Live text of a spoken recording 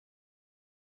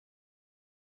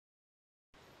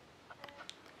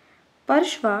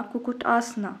Parsva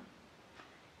Kukkutasana.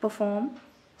 Perform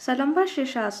Salamba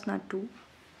Shirshasana 2.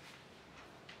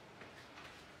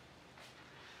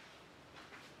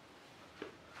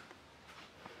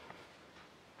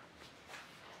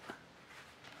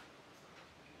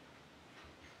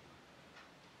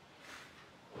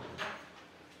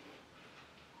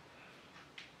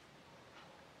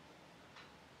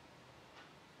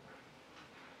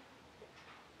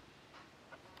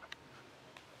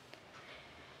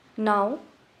 Now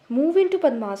move into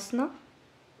Padmasana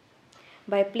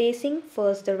by placing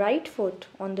first the right foot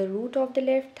on the root of the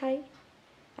left thigh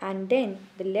and then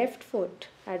the left foot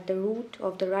at the root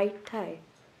of the right thigh.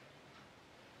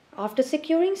 After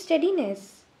securing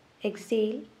steadiness,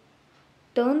 exhale,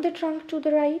 turn the trunk to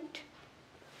the right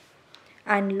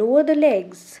and lower the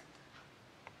legs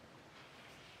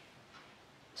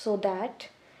so that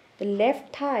the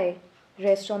left thigh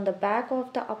rests on the back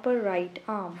of the upper right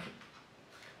arm.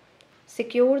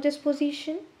 Secure this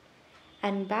position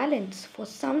and balance for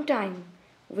some time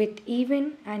with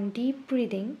even and deep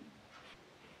breathing.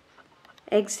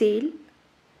 Exhale,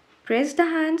 press the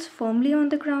hands firmly on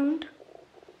the ground,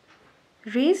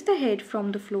 raise the head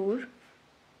from the floor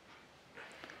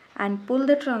and pull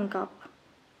the trunk up.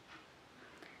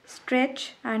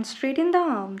 Stretch and straighten the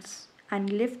arms and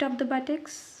lift up the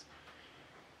buttocks.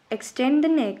 Extend the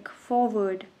neck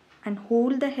forward and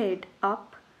hold the head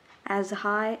up as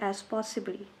high as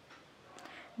possible.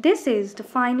 This is the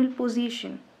final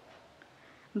position.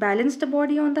 Balance the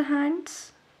body on the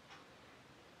hands.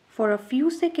 For a few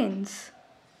seconds,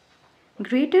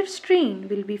 greater strain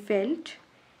will be felt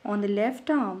on the left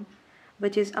arm,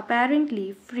 which is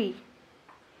apparently free.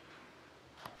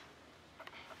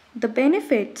 The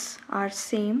benefits are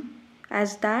same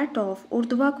as that of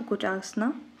Urdhava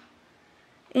Kukkutasana.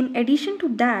 In addition to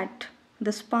that,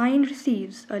 the spine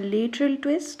receives a lateral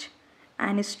twist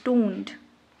and is toned.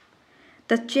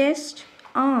 The chest,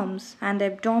 arms and the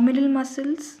abdominal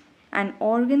muscles and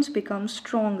organs become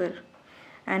stronger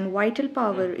and vital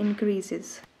power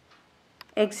increases.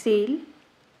 Exhale,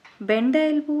 bend the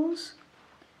elbows,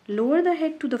 lower the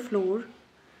head to the floor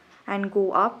and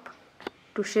go up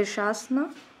to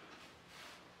Shirshasana.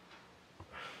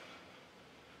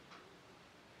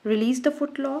 Release the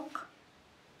footlock.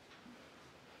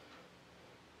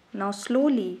 Now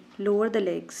slowly lower the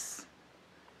legs.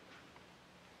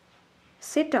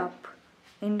 Sit up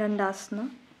in Dandasana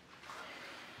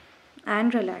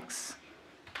and relax.